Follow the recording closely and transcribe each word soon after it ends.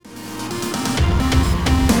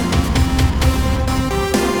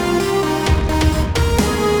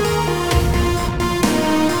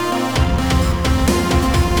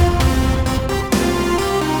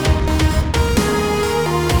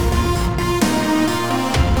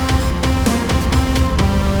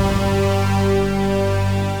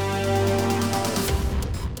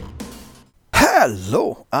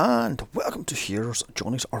to here's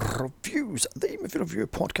Johnny's Reviews, the movie review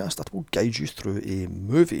podcast that will guide you through a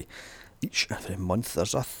movie. Each and every month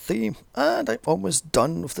there's a theme, and I'm almost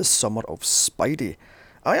done with the summer of Spidey.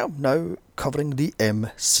 I am now covering the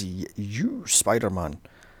MCU Spider-Man,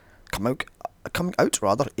 coming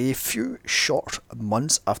out a few short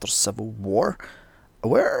months after Civil War,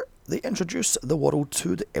 where they introduced the world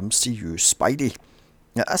to the MCU Spidey.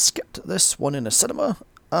 Now, I skipped this one in the cinema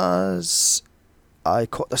as I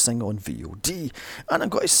caught this thing on VOD, and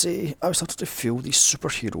I've got to say, I was starting to feel the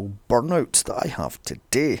superhero burnout that I have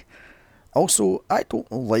today. Also, I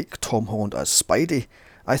don't like Tom Holland as Spidey.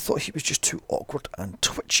 I thought he was just too awkward and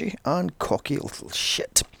twitchy and cocky little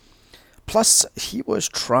shit. Plus, he was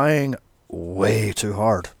trying way too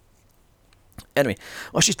hard. Anyway,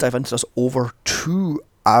 let's just dive into this over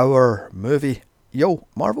 2-hour movie. Yo,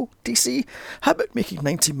 Marvel, DC, how about making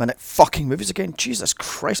 90-minute fucking movies again? Jesus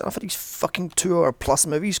Christ, enough of these fucking 2-hour plus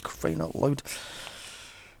movies, crying out loud.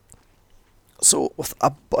 So, with a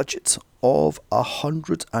budget of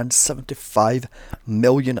 $175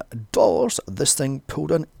 million, this thing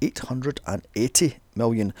pulled in $880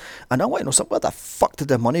 million. And I want to know something, where the fuck did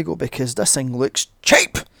the money go? Because this thing looks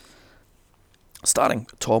cheap! Starring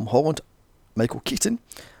Tom Holland, Michael Keaton,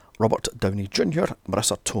 Robert Downey Jr.,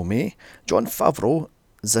 Marissa Tomei, Jon Favreau,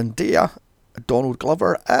 Zendaya, Donald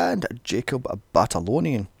Glover, and Jacob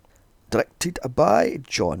Batalonian. Directed by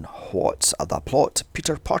John Watts. The plot: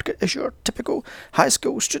 Peter Parker is your typical high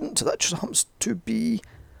school student that just happens to be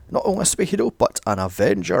not only a superhero but an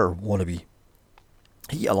Avenger wannabe.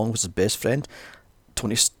 He, along with his best friend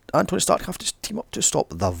Tony Stark, have to team up to stop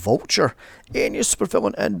the Vulture, a new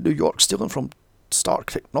supervillain in New York, stealing from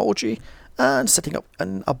Stark technology and setting up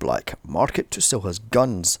in a black market to sell his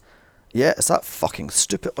guns. Yeah, it's that fucking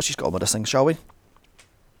stupid. Let's just get on with this thing, shall we?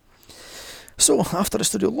 So, after the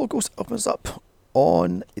studio logos opens up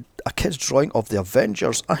on a kid's drawing of the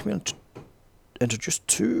Avengers, I'm introduced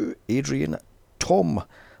to Adrian Tom,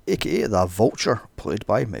 aka the Vulture, played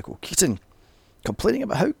by Michael Keaton, complaining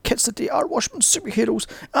about how kids today are Washington superheroes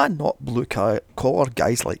and not blue-collar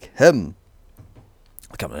guys like him.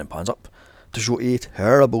 The camera then pans up to show a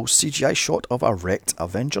terrible CGI shot of a wrecked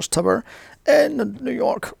Avengers Tower in New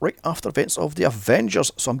York right after events of the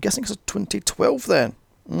Avengers, so I'm guessing it's 2012 then.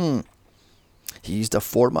 He's the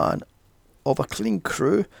foreman of a cleaning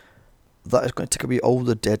crew that is going to take away all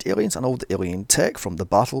the dead aliens and all the alien tech from the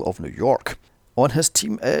Battle of New York. On his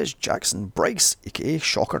team is Jackson Bryce, aka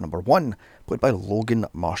Shocker number 1, played by Logan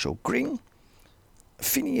Marshall Green,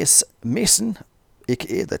 Phineas Mason,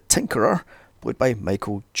 aka the Tinkerer, played by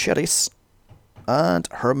Michael Cherris, and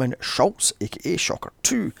Herman Schultz, aka Shocker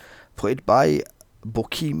 2, played by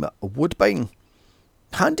Bokeem Woodbine.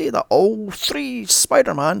 Handy that all 3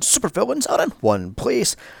 Spider-Man supervillains are in one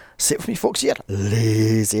place. Say it with me, folks, here.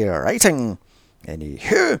 Lazy writing.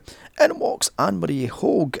 Anywho, in walks Anne-Marie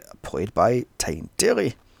Hogue, played by Tyne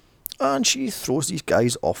Daly. And she throws these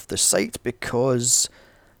guys off the site because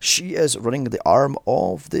she is running the arm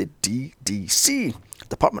of the DDC,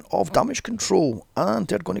 Department of Damage Control, and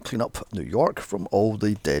they're going to clean up New York from all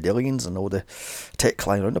the dead aliens and all the tech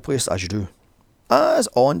lying around the place, as you do. As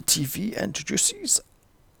on TV introduces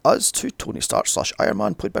us to Tony Stark / Iron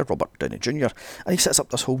Man, played by Robert Downey Jr., and he sets up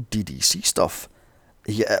this whole DDC stuff.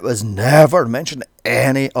 Yet it was never mentioned in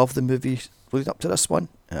any of the movies leading up to this one.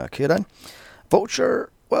 Okay then. Vulture,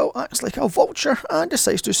 well, acts like a vulture and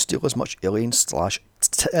decides to steal as much alien / Stark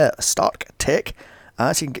tech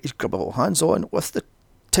as he can get his grubbable hands on, with the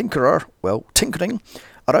Tinkerer, well, tinkering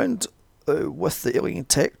around with the alien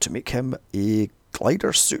tech to make him a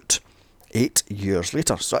glider suit 8 years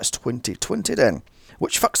later. So that's 2020 then.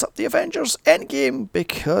 Which fucks up the Avengers Endgame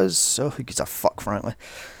because, who gives a fuck, frankly.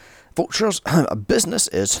 Vulture's business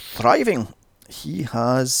is thriving. He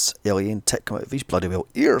has alien tech come out of his bloody well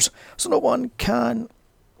ears, so no one can,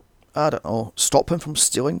 stop him from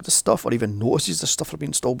stealing the stuff or even notices the stuff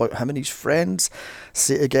being stolen about him and his friends.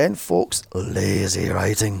 Say it again, folks, lazy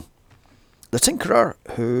writing. The Tinkerer,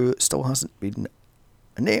 who still hasn't been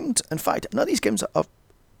named. In fact, none of these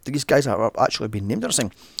guys have actually been named or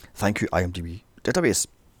anything. Thank you, IMDb database.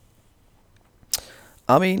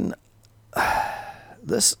 I mean,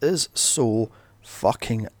 this is so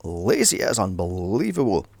fucking lazy. It is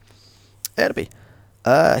unbelievable. Anyway,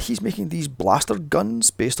 he's making these blaster guns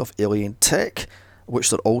based off alien tech, which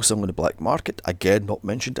they're all selling on the black market. Again, not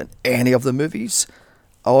mentioned in any of the movies,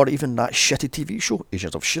 or even that shitty TV show,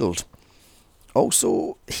 Agents of S.H.I.E.L.D.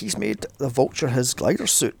 Also, he's made the Vulture his glider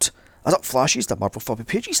suit, as it flashes the Marvel floppy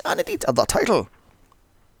pages and indeed the title.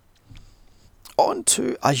 On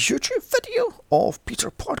to a YouTube video of Peter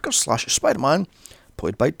Parker / Spider-Man,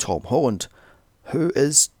 played by Tom Holland, who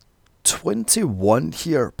is 21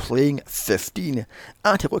 here, playing 15,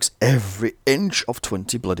 and he looks every inch of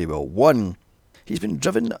 20 bloody well 1. He's been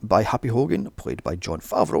driven by Happy Hogan, played by Jon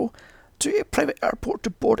Favreau, to a private airport to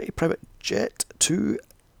board a private jet to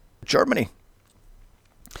Germany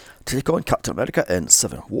to take on Captain America in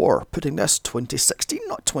Civil War, putting this 2016,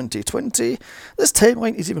 not 2020. This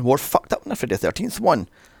timeline is even more fucked up than the Friday the 13th one.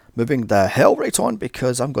 Moving the hell right on,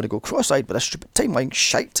 because I'm going to go cross-eyed with this stupid timeline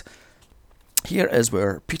shite. Here is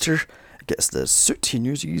where Peter gets the suit he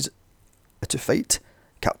uses to fight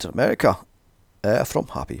Captain America from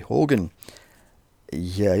Happy Hogan.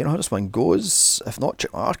 Yeah, you know how this one goes. If not,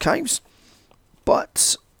 check my archives.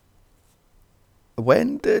 But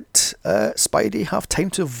when did Spidey have time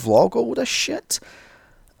to vlog all this shit?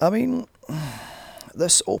 I mean,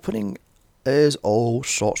 this opening is all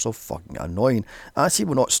sorts of fucking annoying, as he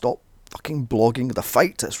will not stop fucking blogging the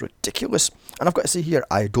fight. It's ridiculous. And I've got to say here,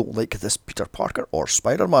 I don't like this Peter Parker or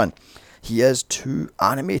Spider-Man. He is too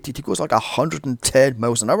animated. He goes like 110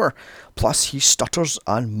 miles an hour. Plus he stutters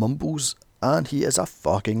and mumbles, and he is a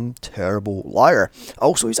fucking terrible liar.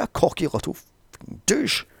 Also, he's a cocky little fucking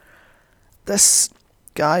douche. This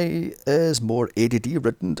guy is more ADD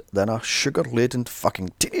ridden than a sugar-laden fucking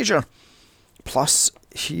teenager. Plus,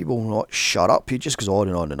 he will not shut up. He just goes on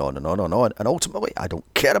and on and on and on and on. And ultimately, I don't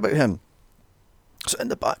care about him. So in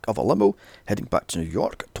the back of a limo, heading back to New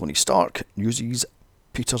York, Tony Stark uses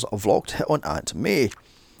Peter's vlogged hit on Aunt May.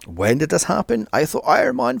 When did this happen? I thought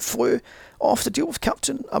Iron Man flew off to deal with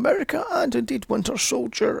Captain America and indeed Winter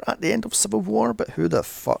Soldier at the end of Civil War, but who the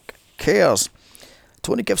fuck cares?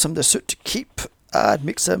 Tony gives him the suit to keep and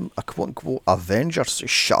makes him a quote-unquote Avenger to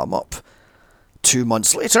shut him up. 2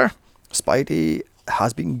 months later, Spidey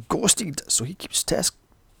has been ghosted, so he keeps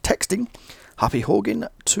texting Happy Hogan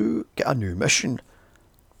to get a new mission.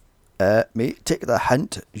 Mate, take the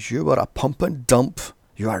hint. You are a pump and dump.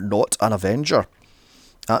 You are not an Avenger.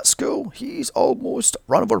 At school, he's almost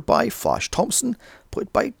run over by Flash Thompson,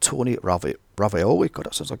 played by Tony Ravioli. God,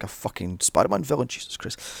 that sounds like a fucking Spider-Man villain, Jesus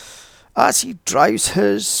Christ. As he drives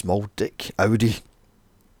his small dick Audi.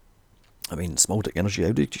 Small dick energy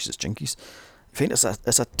Audi, Jesus jinkies. I think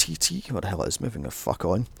it's a TT, what the hell it is, moving the fuck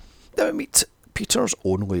on. Then we meet Peter's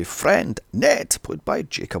only friend, Ned, played by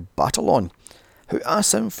Jacob Batalon, who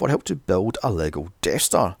asks him for help to build a Lego Death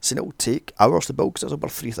Star, saying it will take hours to build because there's over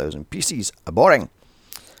 3,000 pieces. Boring.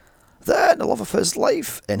 Then, the love of his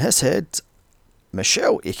life, in his head,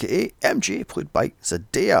 Michelle, aka MJ, played by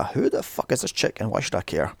Zendaya. Who the fuck is this chick and why should I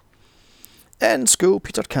care? In school,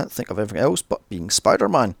 Peter can't think of anything else but being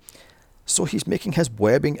Spider-Man. So he's making his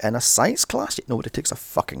webbing in a science class, yet nobody takes a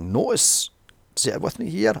fucking notice. Say it with me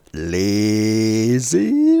here.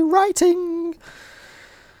 Lazy writing.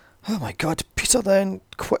 Oh my god, Peter then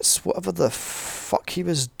quits whatever the fuck he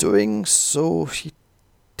was doing, so he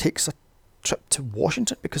takes a trip to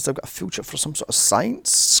Washington because they've got a field trip for some sort of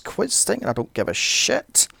science quiz thing, and I don't give a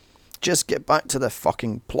shit. Just get back to the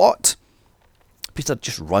fucking plot. Peter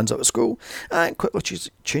just runs out of school and quickly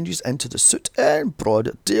changes into the suit in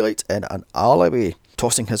broad daylight in an alleyway,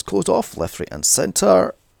 tossing his clothes off left, right and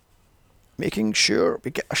centre, making sure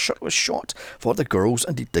we get a shirtless shot for the girls,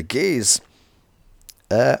 indeed the gays.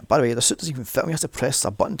 By the way, the suit doesn't even fit him. He has to press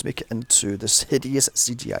a button to make it into this hideous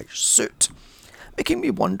CGI suit, making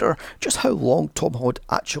me wonder just how long Tom Holland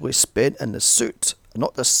actually spent in the suit,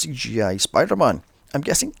 not the CGI Spider-Man. I'm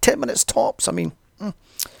guessing 10 minutes tops.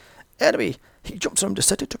 Anyway, he jumps around the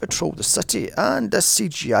city to patrol the city, and this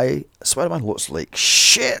CGI Spider-Man looks like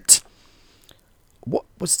shit. What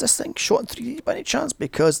was this thing shot in 3D by any chance?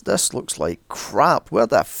 Because this looks like crap. Where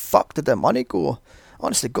the fuck did the money go?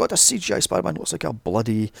 Honestly, God, this CGI Spider-Man looks like a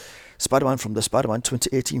bloody Spider-Man from the Spider-Man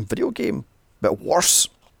 2018 video game, but worse.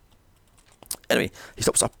 Anyway, he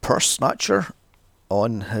stops a purse snatcher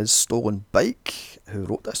on his stolen bike. Who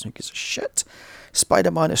wrote this? Who gives a shit?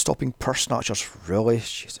 Spider-Man is stopping purse snatchers. Really?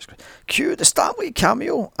 Jesus Christ. Cue the Stanley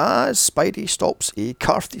cameo as Spidey stops a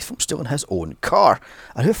car thief from stealing his own car.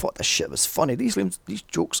 And who thought this shit was funny? These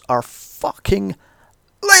jokes are fucking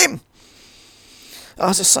lame.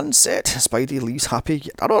 As the sun set, Spidey leaves Happy,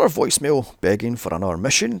 yet another voicemail begging for another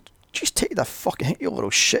mission. Just take the fucking hit, you little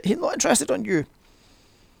shit. He's not interested in you.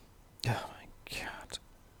 Oh my god.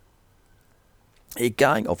 A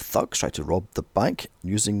gang of thugs try to rob the bank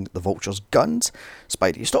using the Vulture's guns.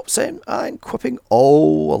 Spidey stops them and quipping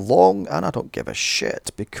all along, and I don't give a shit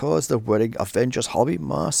because they're wearing Avengers Halloween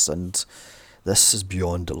masks, and this is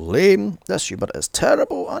beyond lame. This humour is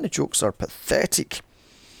terrible and the jokes are pathetic.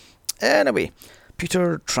 Anyway,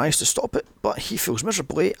 Peter tries to stop it, but he fails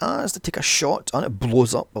miserably as they take a shot and it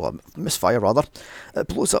blows up, misfire rather. It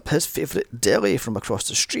blows up his favourite deli from across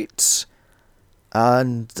the street.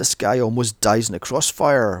 and this guy almost dies in the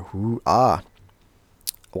crossfire. Hoo-ah.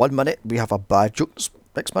 1 minute we have a bad joke,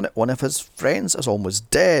 next minute one of his friends is almost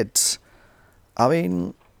dead. I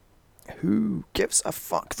mean, who gives a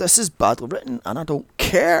fuck? This is badly written and I don't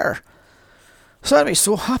care. So anyway,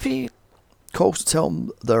 so Happy calls to tell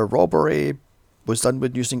him their robbery was done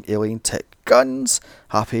with using alien tech guns.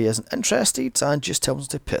 Happy isn't interested and just tells him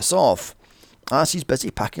to piss off, as he's busy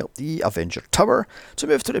packing up the Avenger Tower to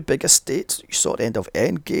move to the big estate you saw at the end of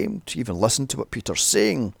Endgame to even listen to what Peter's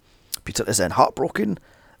saying. Peter is then heartbroken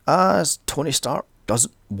as Tony Stark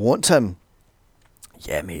doesn't want him.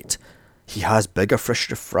 Yeah, mate. He has bigger fish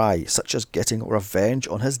to fry, such as getting revenge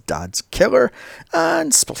on his dad's killer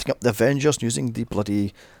and splitting up the Avengers using the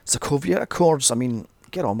bloody Sokovia Accords. I mean,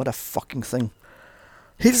 get on with the fucking thing.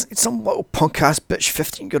 He doesn't need some little punk-ass bitch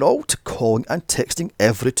 15-year-old calling and texting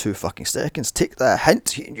every 2 fucking seconds. Take the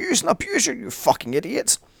hint, he can use and abuse you fucking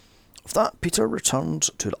idiot. With that, Peter returns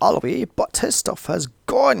to the alleyway, but his stuff has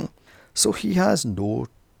gone, so he has no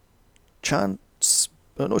choice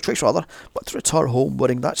but to return home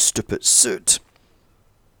wearing that stupid suit.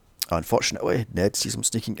 Unfortunately, Ned sees him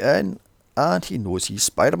sneaking in, and he knows he's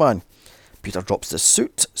Spider-Man. Peter drops the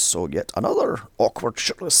suit, so yet another awkward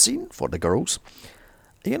shirtless scene for the girls.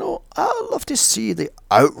 You know, I love to see the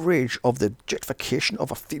outrage of the objectification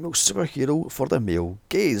of a female superhero for the male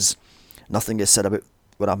gaze. Nothing is said about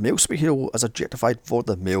when a male superhero is objectified for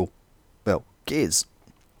the male, gaze.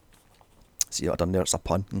 See what I've done there? It's a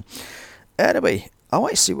pun. Anyway, I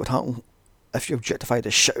want to see what happened if you objectified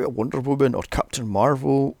the shit out of Wonder Woman or Captain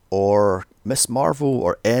Marvel or Miss Marvel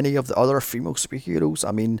or any of the other female superheroes.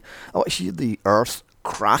 I mean, I want to hear the earth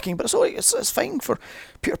cracking, but it's fine for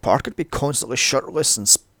Peter Parker to be constantly shirtless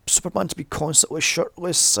and Superman to be constantly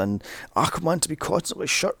shirtless and Aquaman to be constantly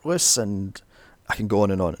shirtless, and I can go on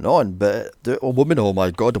and on and on, but the woman, oh my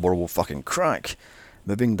god, the world will fucking crack.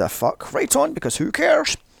 Moving the fuck right on, because who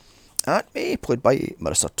cares? Aunt May, played by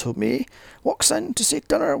Marissa Tomei, walks in to say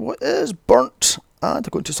dinner is burnt and they're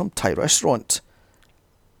going to some Thai restaurant.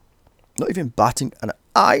 Not even batting an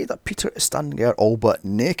eye that Peter is standing there all but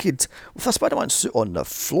naked with a Spider-Man suit on the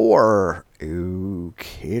floor.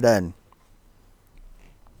 Okay then.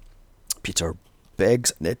 Peter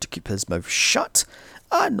begs Ned to keep his mouth shut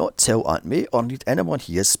and not tell Aunt May or indeed anyone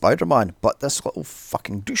he is Spider-Man, but this little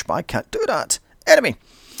fucking douchebag can't do that. Anyway,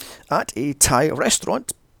 at a Thai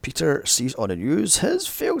restaurant, Peter sees on the news his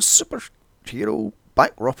failed superhero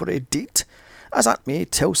bank robbery deed, as Aunt May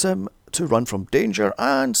tells him to run from danger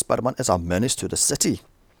and Spider-Man is a menace to the city.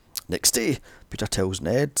 Next day, Peter tells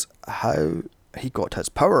Ned how he got his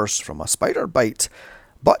powers from a spider bite,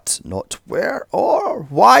 but not where or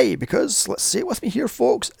why, because, let's say it with me here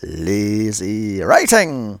folks, lazy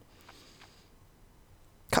writing.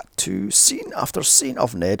 Cut to scene after scene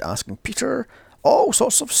of Ned asking Peter all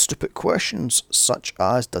sorts of stupid questions, such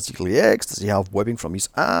as does he lay eggs, does he have webbing from his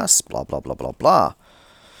ass, blah blah blah blah blah.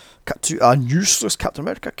 Cut to a useless Captain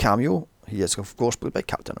America cameo. He is of course played by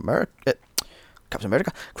Captain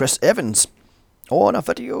America, Chris Evans, on a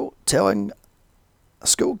video telling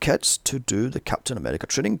school kids to do the Captain America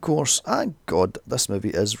training course, and god, this movie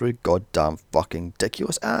is goddamn fucking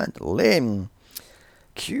ridiculous and lame.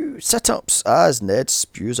 Cue sit-ups as Ned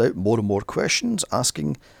spews out more and more questions,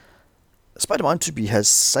 asking Spider-Man to be his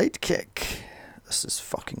sidekick. This is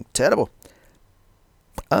fucking terrible.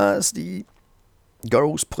 As the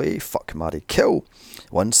girls play fuck, marry, kill.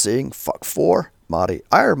 One saying fuck 4, marry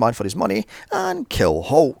Iron Man for his money, and kill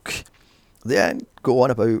Hulk. They then go on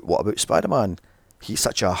about what about Spider-Man? He's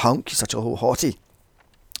such a hunk, he's such a little hottie.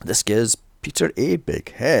 This gives Peter a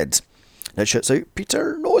big head. Ned shouts out,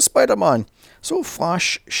 Peter knows Spider-Man. So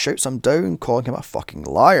Flash shouts him down, calling him a fucking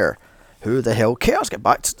liar. Who the hell cares? Get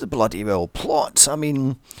back to the bloody well plot. I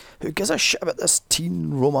mean, who gives a shit about this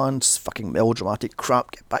teen romance fucking melodramatic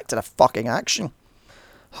crap? Get back to the fucking action.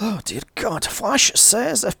 Oh dear God. Flash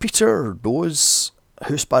says if Peter knows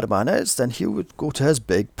who Spider-Man is, then he would go to his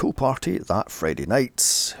big pool party that Friday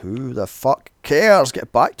night. Who the fuck cares?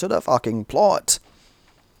 Get back to the fucking plot.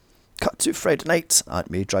 Cut to Friday night.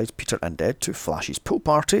 Aunt May drives Peter and Ned to Flash's pool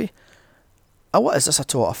party. And what is this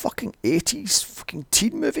at all? A fucking 80s fucking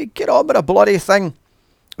teen movie? Get on with a bloody thing.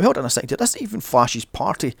 Well, hold on a second. This isn't even Flash's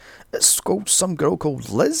party. It's called some girl called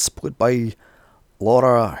Liz, played by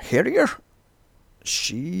Laura Harrier.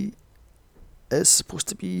 She is supposed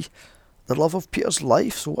to be the love of Peter's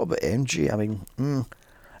life, so what about MJ? I mean,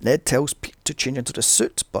 Ned tells Pete to change into the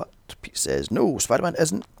suit, but Pete says no, Spider-Man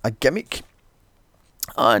isn't a gimmick.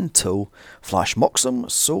 Until Flash mocks him,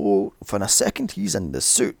 so for a second he's in the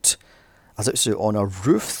suit. As it's on a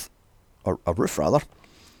roof,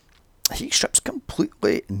 he strips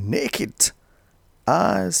completely naked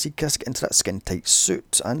as he gets to get into that skin-tight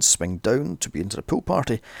suit and swing down to be into the pool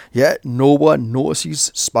party. Yet no one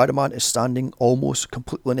notices Spider-Man is standing almost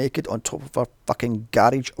completely naked on top of a fucking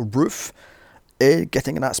garage roof,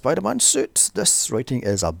 getting in that Spider-Man suit. This writing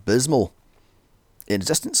is abysmal. In the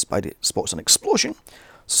distance, Spidey spots an explosion,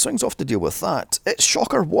 swings off to deal with that. It's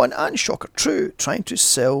Shocker 1 and Shocker 2 trying to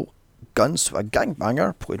sell guns to a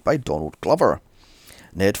gangbanger played by Donald Glover.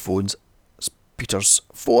 Ned phones Peter's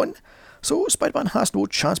phone, so Spider-Man has no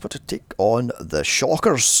chance but to take on the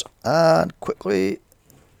Shockers, and quickly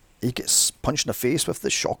he gets punched in the face with the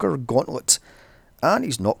Shocker gauntlet, and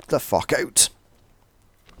he's knocked the fuck out.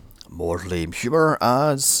 More lame humour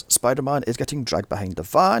as Spider-Man is getting dragged behind the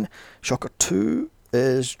van. Shocker 2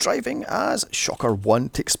 is driving as Shocker 1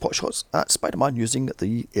 takes pot shots at Spider-Man using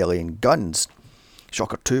the alien guns.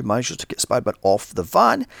 Shocker 2 manages to get Spider-Man off the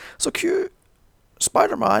van, so cue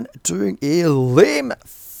Spider-Man doing a lame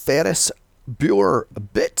Ferris Bueller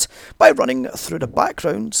bit by running through the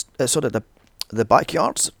backgrounds, the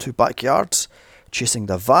backyards, two backyards, chasing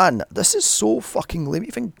the van. This is so fucking lame. It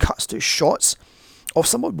even cuts to shots of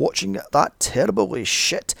someone watching that terribly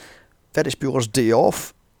shit Ferris Bueller's Day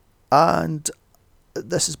Off, and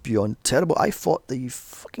this is beyond terrible. I thought the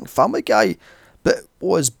fucking Family Guy bit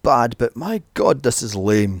was bad, but my god, this is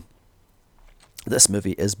lame. This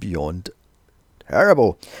movie is beyond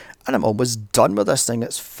terrible, and I'm almost done with this thing.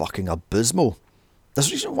 It's fucking abysmal. There's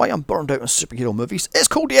a reason why I'm burned out on superhero movies. It's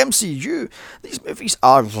called the MCU. These movies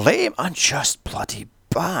are lame and just bloody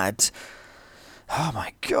bad. Oh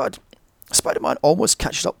my god. Spider-Man almost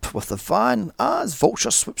catches up with the van as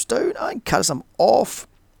Vulture swoops down and carries him off,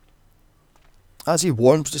 as he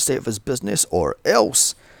warns to stay out of his business or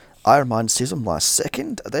else. Iron Man saves him last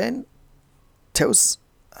second, then tells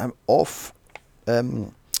him off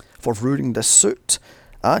for ruining the suit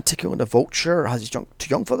and taking on the Vulture as he's too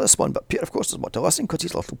young for this one. But Peter, of course, doesn't want to listen because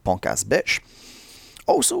he's a little punk-ass bitch.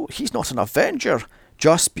 Also, he's not an Avenger,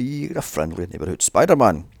 just be a friendly neighbourhood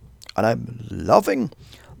Spider-Man. And I'm loving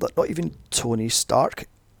that not even Tony Stark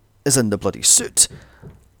is in the bloody suit.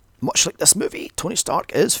 Much like this movie, Tony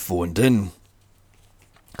Stark is phoned in.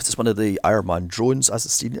 Because it's one of the Iron Man drones, as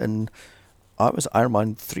it's seen in... it was Iron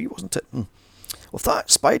Man 3, wasn't it? With that,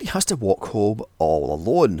 Spidey has to walk home all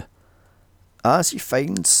alone, as he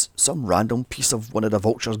finds some random piece of one of the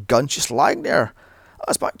Vulture's guns just lying there.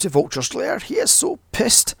 As back to Vulture's lair, he is so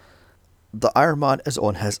pissed that Iron Man is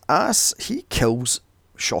on his ass, he kills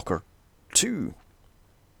Shocker 2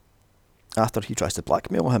 after he tries to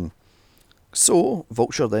blackmail him. So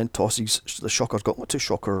Vulture then tosses the Shocker's gauntlet to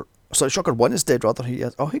Shocker. Sorry, Shocker 1 is dead rather.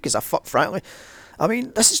 Who gives a fuck, frankly? I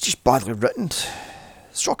mean, this is just badly written.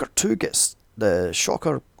 Shocker 2 gets the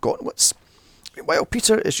Shocker gauntlets, while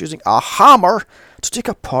Peter is using a hammer to take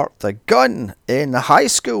apart the gun in high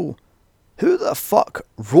school. Who the fuck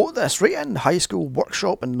wrote this? Right in high school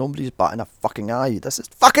workshop and nobody's batting a fucking eye. This is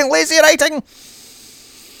fucking lazy writing!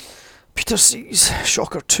 Peter sees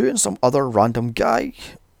Shocker 2 and some other random guy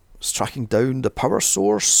is tracking down the power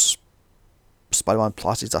source. Spider-Man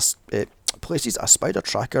places a spider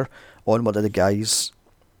tracker on one of the guy's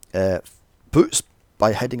boots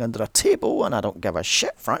by hiding under a table, and I don't give a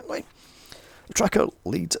shit, frankly. The tracker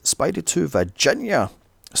leads Spidey to Virginia,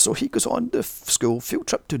 so he goes on the school field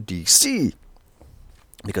trip to DC.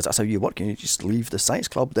 Because that's how you work. You just leave the science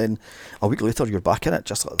club, then a week later you're back in it,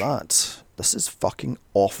 just like that. This is fucking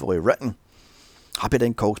awfully written. Happy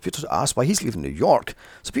then calls Peter to ask why he's leaving New York,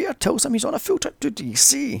 so Peter tells him he's on a field trip to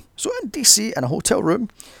DC. So in DC, in a hotel room,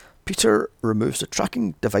 Peter removes the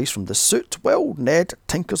tracking device from the suit while Ned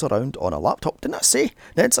tinkers around on a laptop. Didn't I say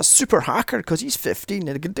Ned's a super hacker because he's 15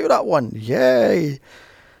 and he can do that one? Yay!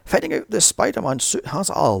 Finding out the Spider-Man suit has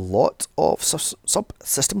a lot of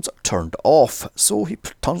subsystems turned off, so he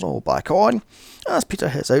turns them all back on as Peter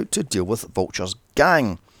heads out to deal with Vulture's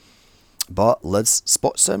gang. But Liz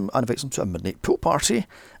spots him and invites him to a midnight pool party.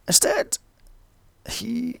 Instead,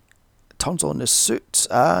 he turns on his suit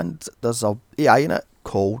and there's a AI in it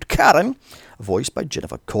called Karen, voiced by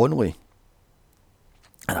Jennifer Connelly.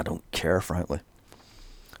 And I don't care, frankly.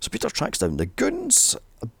 So Peter tracks down the goons,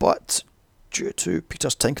 but due to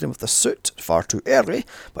Peter's tinkering with the suit far too early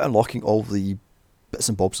by unlocking all the bits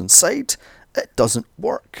and bobs inside, it doesn't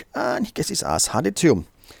work and he gets his ass handed to him.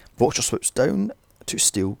 Vulture swoops down to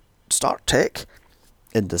steal Stark Tech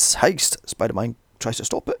in this heist. Spider-Man tries to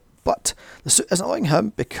stop it, but the suit isn't allowing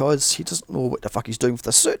him because he doesn't know what the fuck he's doing with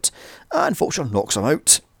the suit, and Vulture knocks him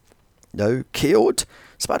out. Now KO'd,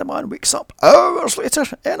 Spider-Man wakes up hours later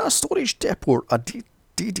in a storage depot, a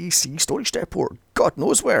DDC storage depot, God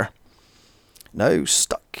knows where. Now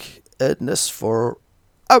stuck in this for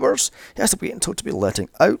hours. He has to wait until to be letting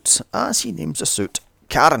out, as he names the suit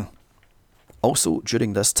Karen. Also,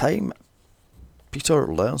 during this time, Peter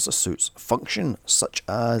learns the suit's function, such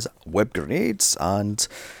as web grenades and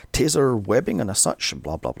taser webbing and as such,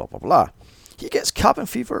 blah blah blah blah blah. He gets cabin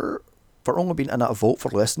fever for only being in that vault for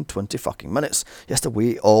less than 20 fucking minutes. He has to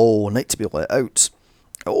wait all night to be let out.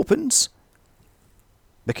 It opens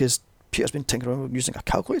because Peter's been tinkering around using a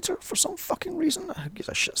calculator for some fucking reason. Who gives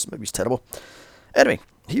a shit? This movie's terrible. Anyway,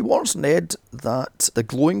 he warns Ned that the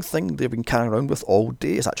glowing thing they've been carrying around with all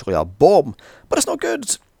day is actually a bomb, but it's not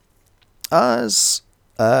good, as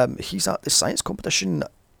he's at the science competition,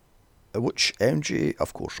 which MJ,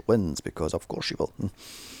 of course, wins, because of course she will.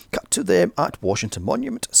 Cut to them at Washington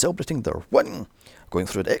Monument, celebrating their win. Going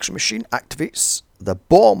through the X-ray machine activates the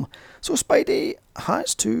bomb, so Spidey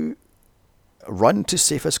has to run to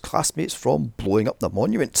save his classmates from blowing up the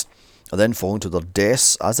monument, and then falling to their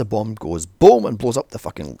deaths as the bomb goes boom and blows up the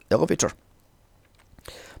fucking elevator.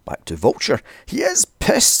 Back to Vulture. He is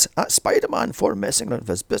pissed at Spider-Man for messing around with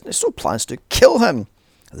his business, so plans to kill him.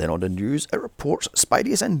 And then on the news, it reports Spidey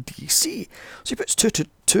is in DC. So he puts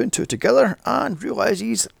two and two together and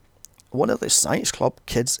realises one of the science club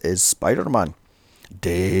kids is Spider-Man.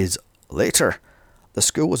 Days later, the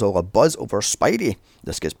school was all abuzz over Spidey.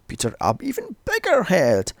 This gives Peter an even bigger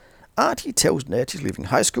head, and he tells Ned he's leaving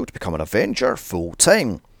high school to become an Avenger full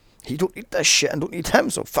time. He don't need this shit and don't need him,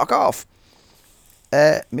 so fuck off.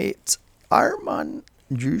 Mate, Iron Man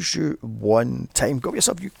used you one time. Go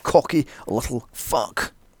yourself, you cocky little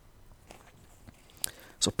fuck.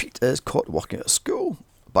 So Pete is caught working at school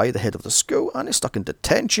by the head of the school and is stuck in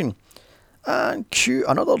detention. And cue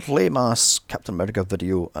another lame ass Captain America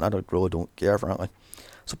video, and I really don't care, frankly.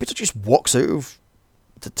 So Peter just walks out of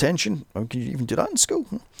detention. I mean, can you even do that in school?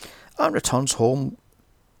 And returns home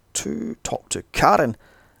to talk to Karen.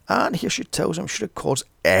 And here she tells him she records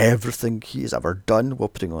everything he has ever done while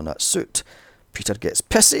putting on that suit. Peter gets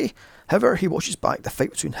pissy. However, he watches back the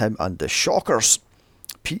fight between him and the Shockers.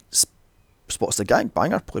 Pete spots the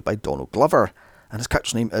gangbanger, played by Donald Glover, and his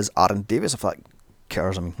character's name is Aaron Davis, if that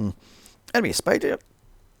cares. Anyway, Spider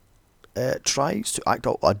tries to act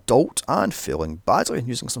out adult and failing badly,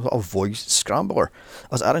 using some sort of voice scrambler,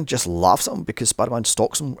 as Aaron just laughs at him because Spider-Man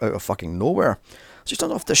stalks him out of fucking nowhere. So he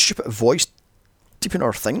turns off this stupid voice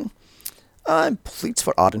deepener thing and pleads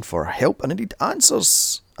for Aaron for help, and indeed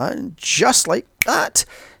answers. And just like that,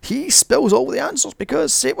 he spills all the answers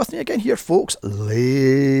because, say it with me again here, folks,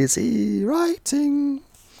 lazy writing.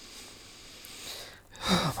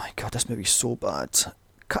 Oh my god, this movie's so bad.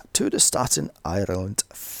 Cut to the Staten Island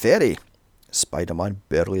ferry. Spider-Man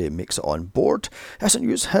barely makes it on board. He has to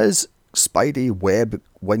use his Spidey web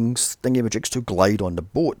wings thingy-majigs to glide on the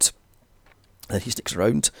boat. Then he sticks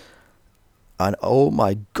around, and oh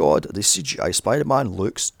my god, the CGI Spider-Man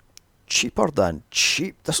looks cheaper than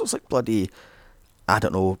cheap. This looks like bloody, I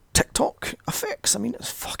don't know, TikTok effects. I mean, it's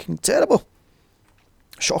fucking terrible.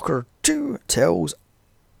 Shocker 2 tells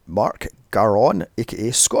Mark Garon,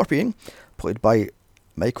 aka Scorpion, played by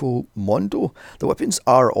Michael Mondo, the weapons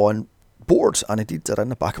are on board, and indeed they're in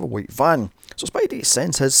the back of a white van. So Spidey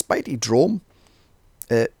sends his Spidey drone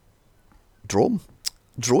to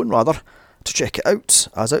check it out,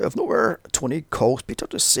 as out of nowhere Tony calls Peter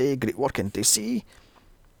to say great work in DC.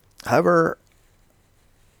 However,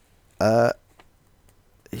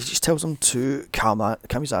 he just tells him to calm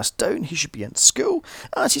his ass down. He should be in school,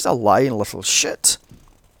 as he's a lying little shit.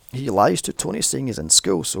 He lies to Tony saying he's in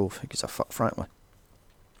school, so who gives a fuck, frankly.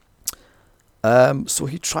 So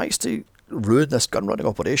he tries to ruin this gun running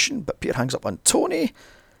operation, but Peter hangs up on Tony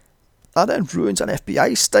and then ruins an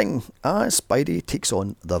FBI sting as Spidey takes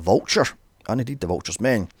on the Vulture, and indeed the Vulture's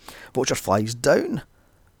men. Vulture flies down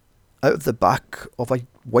out of the back of a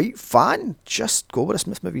white van. Just go over this.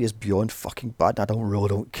 This movie is beyond fucking bad, and I really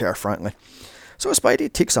don't care, frankly. So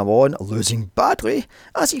Spidey takes him on, losing badly,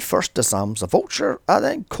 as he first disarms the Vulture and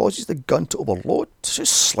then causes the gun to overload to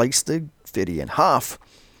slice the ferry in half.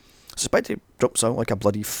 So Spidey drops out like a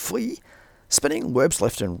bloody flea, spinning webs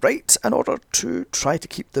left and right in order to try to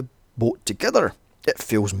keep the boat together. It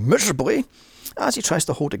fails miserably, as he tries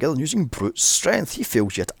to hold together using brute strength. He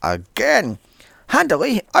fails yet again.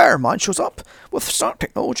 Handily, Iron Man shows up with Stark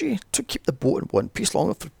technology to keep the boat in one piece long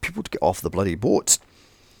enough for people to get off the bloody boat.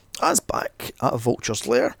 As back at Vulture's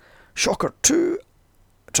lair, Shocker 2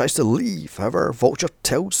 tries to leave. However, Vulture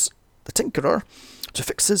tells the Tinkerer to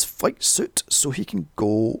fix his flight suit so he can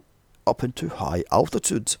go up into high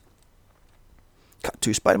altitude. Cut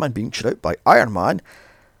to Spider-Man being chewed out by Iron Man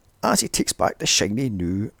as he takes back the shiny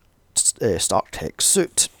new Stark Tech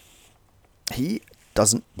suit. He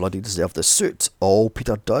doesn't bloody deserve the suit. All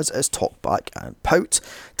Peter does is talk back and pout.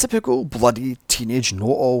 Typical bloody teenage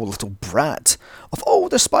know-all little brat. Of all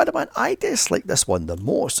the Spider-Man, I dislike this one the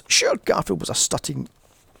most. Sure, Garfield was a stutting,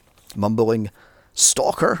 mumbling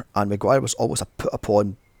stalker, and Maguire was always a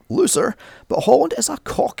put-upon loser, but Holland is a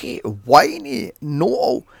cocky, whiny,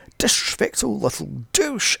 know-all, disrespectful little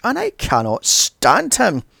douche, and I cannot stand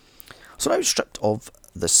him. So now stripped of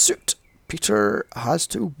the suit, Peter has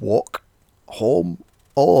to walk home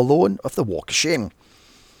all alone with the walk of shame.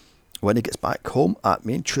 When he gets back home, Aunt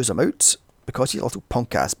May chews him out because he's a little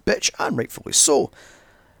punk ass bitch, and rightfully so.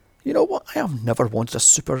 You know what? I have never wanted a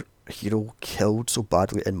superhero killed so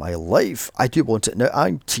badly in my life. I do want it now.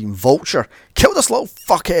 I'm Team Vulture. Kill this little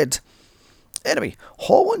fuckhead. Anyway,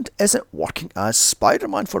 Holland isn't working as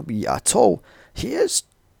Spider-Man for me at all. He is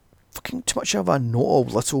fucking too much of a know-all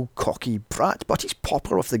little cocky brat, but he's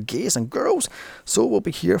popular with the gays and girls, so we'll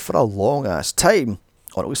be here for a long ass time.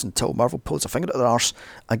 Or at least until Marvel pulls a finger out of their arse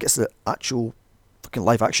and gets the actual fucking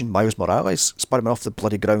live action Miles Morales Spider-Man off the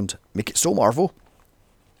bloody ground. Make it so, Marvel.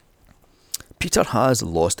 Peter has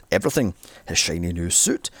lost everything. His shiny new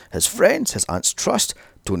suit, his friends, his aunt's trust,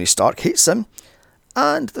 Tony Stark hates him,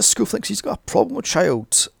 and the school thinks he's got a problem with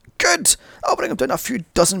child. Good! I'll bring him down a few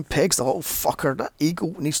dozen pegs, the little fucker. That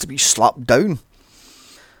ego needs to be slapped down.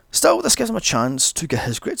 Still, this gives him a chance to get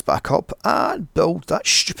his grades back up and build that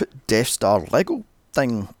stupid Death Star Lego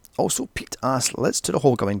thing. Also, Pete asks Liz to the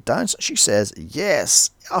homecoming dance. She says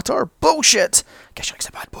yes. Utter bullshit. Guess she likes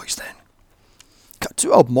the bad boys then. Cut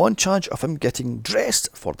to a montage of him getting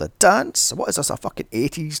dressed for the dance. What is this, a fucking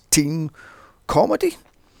 80s teen comedy?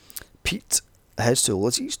 Pete heads to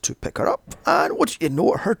Lizzie's to pick her up, and what do you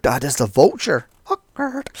know, her dad is the Vulture.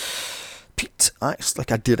 Awkward. Pete acts like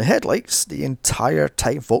a deer in headlights the entire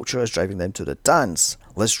time Vulture is driving them to the dance.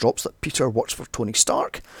 Liz drops that Peter works for Tony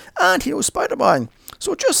Stark, and he knows Spider-Man.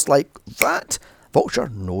 So just like that, Vulture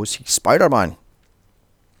knows he's Spider-Man.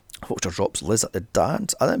 Vulture drops Liz at the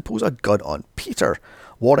dance and then pulls a gun on Peter,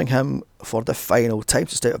 warning him for the final time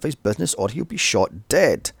to stay out of his business or he'll be shot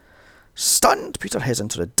dead. Stunned, Peter heads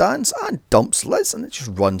into the dance and dumps Liz and then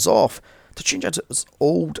just runs off to change into his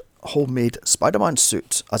old homemade Spider-Man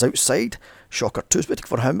suit. As outside, Shocker 2 is waiting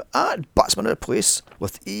for him and bats him out of place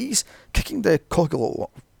with ease, kicking the cocky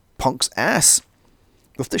little punk's ass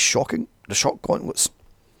with the shock gauntlets.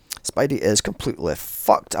 Spidey is completely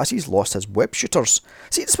fucked as he's lost his web shooters.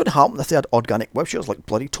 See, this would happen if they had organic web shooters like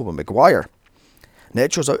bloody Tobey Maguire.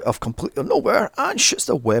 Ned shows out of completely nowhere and shoots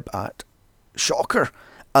the web at Shocker,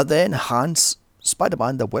 and then hands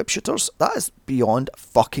Spider-Man the web shooters. That is beyond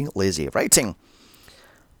fucking lazy writing.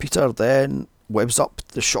 Peter then webs up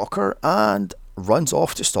the Shocker and runs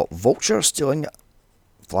off to stop Vulture stealing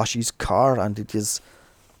Flash's car and his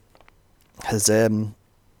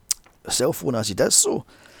cell phone as he does so.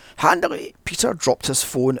 Handily, Peter dropped his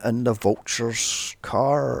phone in the Vulture's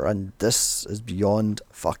car, and this is beyond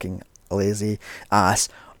fucking lazy ass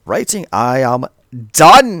writing. I am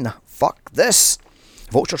done. Fuck this.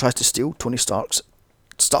 Vulture tries to steal Tony Stark's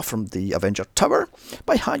stuff from the Avenger Tower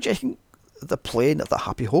by hijacking the plane that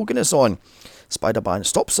Happy Hogan is on. Spider-Man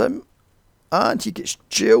stops him and he gets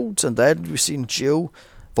jailed, and then we see in jail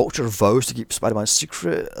Vulture vows to keep Spider-Man's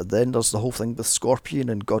secret, and then there's the whole thing with Scorpion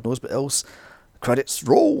and God knows what else. Credits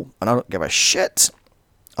roll, and I don't give a shit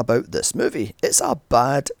about this movie. It's a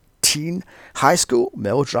bad teen high school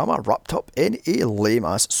melodrama wrapped up in a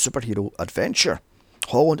lame-ass superhero adventure.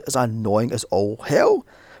 Holland is annoying as all hell,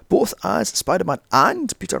 both as Spider-Man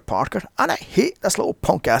and Peter Parker, and I hate this little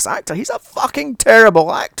punk-ass actor. He's a fucking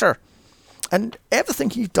terrible actor. And everything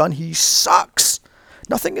he's done, he sucks.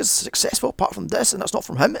 Nothing is successful apart from this, and that's not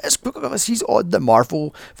from him. It's because he's on the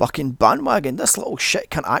Marvel fucking bandwagon. This little shit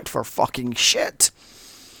can act for fucking shit.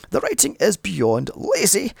 The writing is beyond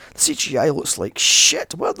lazy. The CGI looks like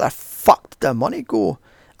shit. Where the fuck did the money go?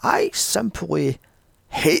 I simply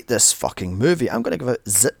hate this fucking movie. I'm going to give it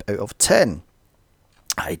zip out of 10.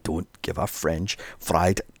 I don't give a French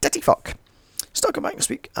fried titty fuck. Still come back this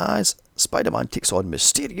week as Spider-Man takes on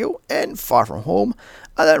Mysterio in Far From Home,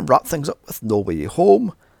 and then wrap things up with No Way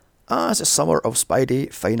Home as the summer of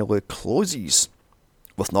Spidey finally closes.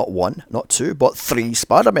 With not one, not two, but 3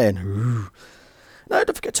 Spider-Men. Ooh. Now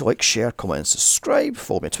don't forget to like, share, comment and subscribe.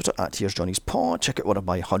 Follow me on Twitter at Here's Johnny's Pod. Check out one of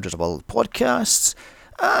my hundreds of other podcasts.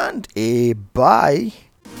 And bye.